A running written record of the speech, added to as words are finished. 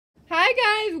Hi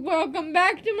guys, welcome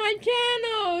back to my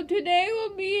channel. Today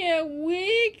will be a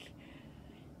week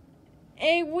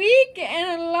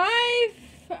and a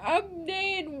life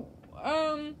update.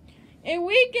 A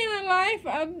week and a life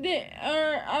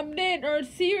update or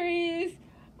series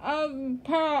of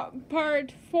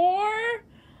part 4.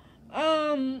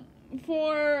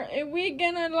 For a week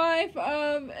and a life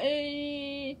of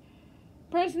a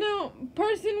person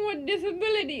with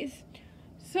disabilities.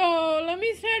 So let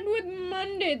me start with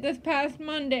Monday, this past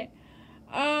Monday.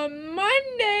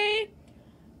 Monday,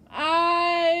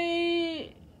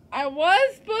 I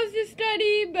was supposed to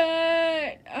study,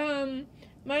 but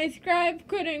my scribe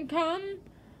couldn't come.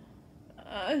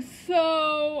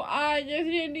 So I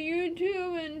just did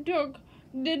YouTube and took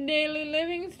the daily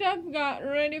living stuff, got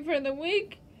ready for the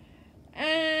week,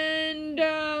 and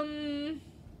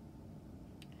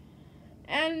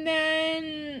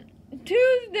then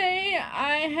Tuesday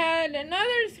I had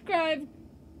another scribe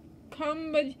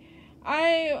come, but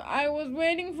I was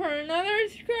waiting for another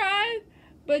scribe,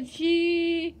 but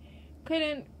she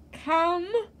couldn't come,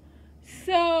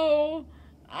 so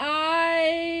I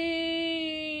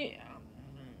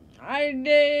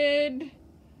did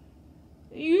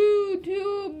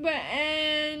YouTube,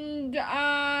 and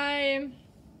I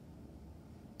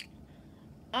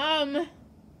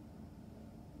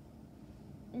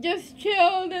just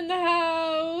chilled in the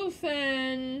house,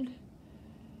 and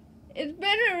it's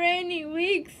been a rainy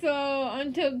week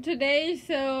until today,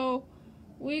 so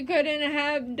we couldn't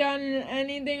have done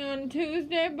anything on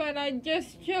Tuesday, but I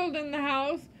just chilled in the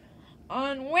house.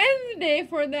 On Wednesday,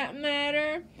 for that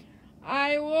matter,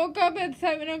 I woke up at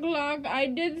 7 o'clock. I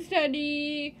did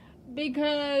study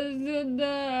because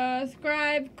the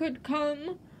scribe could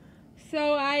come.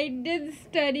 So I did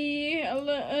study a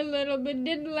little bit,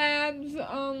 did labs,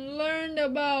 learned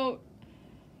about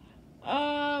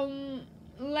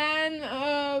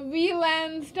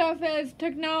VLAN stuff as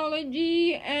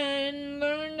technology, and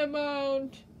learned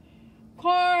about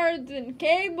cords and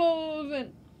cables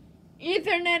and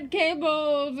Ethernet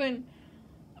cables and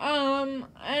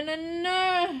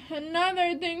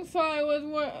another thing. So I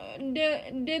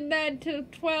did that till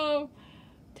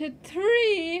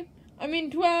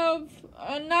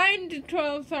 9 to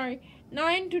 12, sorry,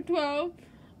 9 to 12.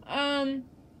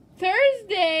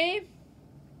 Thursday,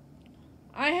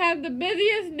 I had the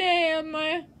busiest day of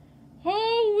my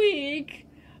whole week.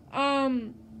 I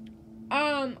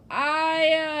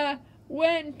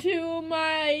went to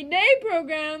my day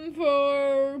program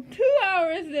for 2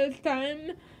 hours this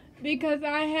time because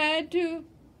I had to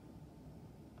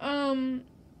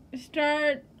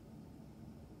start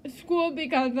school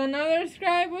because another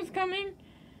scribe was coming.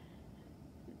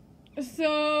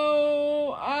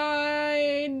 So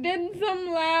I did some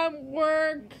lab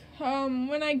work.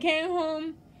 When I came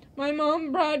home, my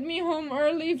mom brought me home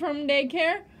early from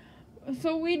daycare.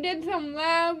 So we did some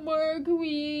lab work.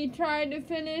 We tried to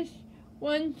finish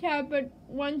one chapter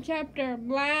of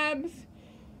labs,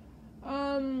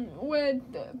 with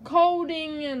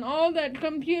coding and all that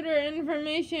computer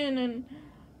information and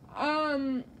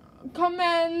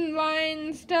command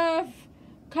line stuff.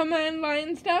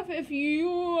 If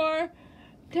you are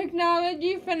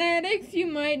technology fanatics, you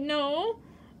might know,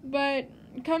 but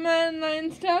command line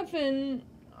stuff and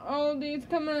all these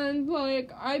commands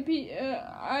like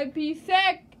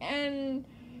IPsec and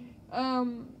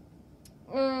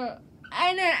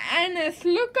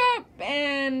lookup,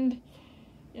 and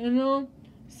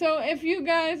so if you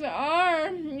guys are,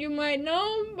 you might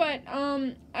know, but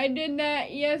I did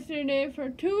that yesterday for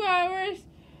 2 hours.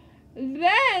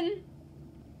 Then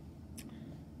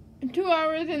 2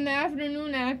 hours in the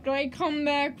afternoon after I come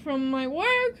back from my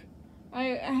work. I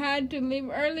had to leave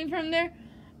early from there.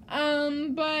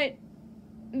 But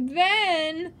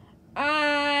then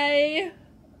I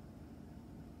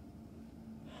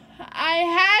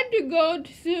had to go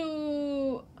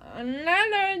to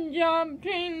another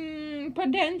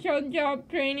potential job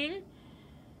training.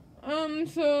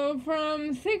 So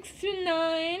from 6 to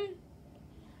 9,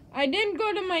 I didn't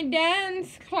go to my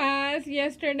dance class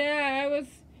yesterday. I was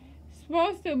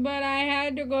supposed to, but I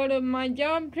had to go to my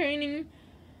job training.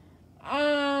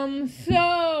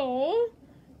 So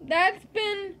that's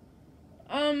been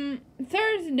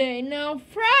Thursday. Now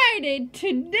Friday,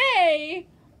 today,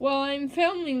 while I'm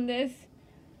filming this,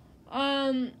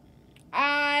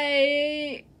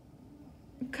 I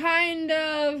kind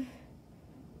of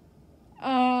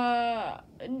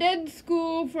did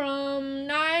school from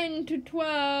 9 to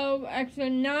 12,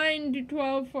 actually 9 to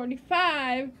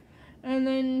 12:45, and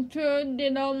then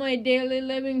did all my daily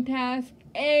living tasks,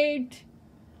 8,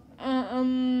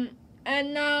 and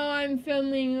now I'm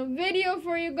filming a video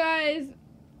for you guys,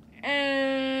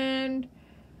 and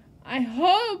I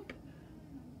hope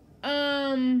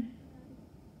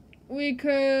we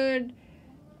could,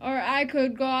 or I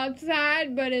could go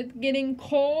outside, but it's getting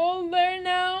colder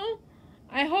now.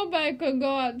 I hope I could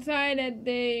go outside at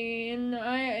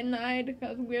night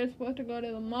because we're supposed to go to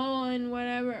the mall and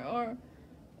whatever, or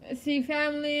see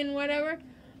family and whatever.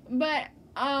 But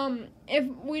if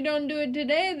we don't do it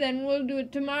today, then we'll do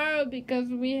it tomorrow because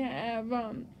we have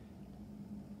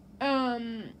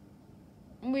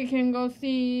we can go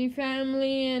see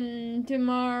family and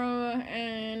tomorrow,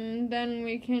 and then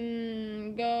we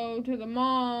can go to the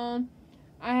mall.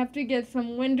 I have to get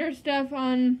some winter stuff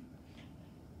on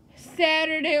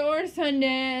Saturday or Sunday,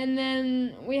 and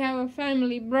then we have a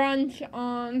family brunch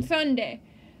on Sunday.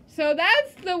 So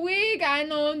that's the week. I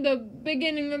know the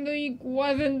beginning of the week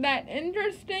wasn't that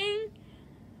interesting,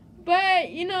 but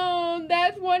you know,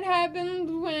 that's what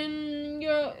happens when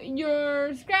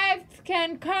your scribes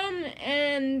can't come,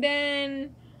 and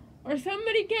then, or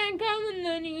somebody can't come, and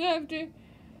then you have to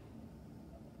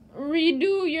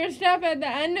redo your stuff at the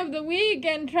end of the week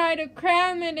and try to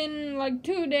cram it in like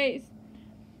 2 days.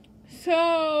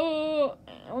 So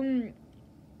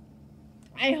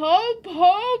I hope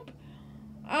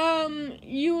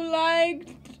you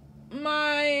liked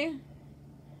my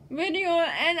video,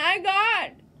 and I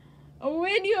got a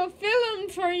video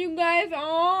filmed for you guys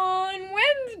on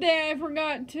Wednesday. I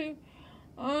forgot to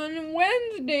on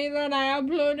Wednesday that I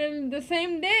uploaded the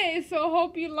same day, so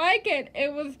hope you like it.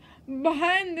 It was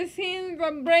behind the scenes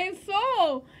of Brave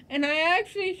Soul, and I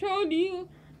actually showed you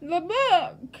the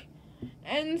book.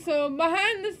 And so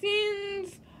behind the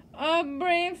scenes of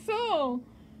Brave Soul.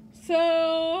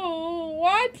 So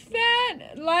watch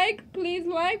that.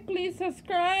 Please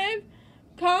subscribe,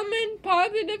 comment,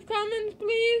 positive comments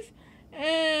please,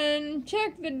 and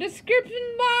check the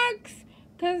description box,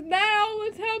 because that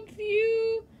always helps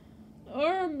you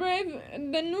or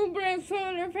the new Brave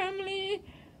Solar family.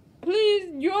 Please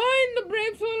join the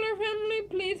Brave Solar family,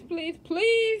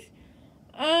 please.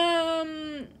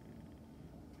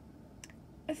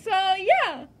 So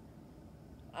yeah,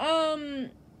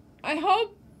 I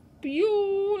hope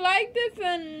you like this,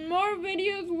 and more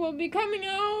videos will be coming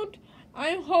out.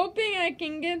 I'm hoping I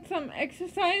can get some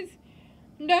exercise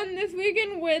done this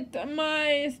weekend with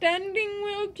my standing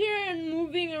wheelchair and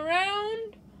moving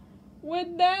around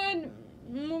with that,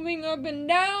 moving up and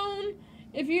down.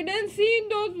 If you didn't see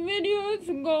those videos,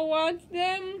 go watch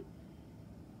them.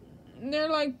 They're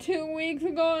like 2 weeks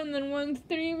ago, and then one's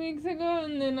 3 weeks ago,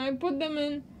 and then I put them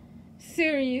in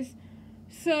series.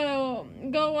 So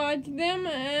go watch them,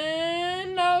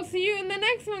 and I'll see you in the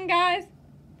next one, guys.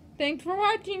 Thanks for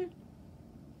watching.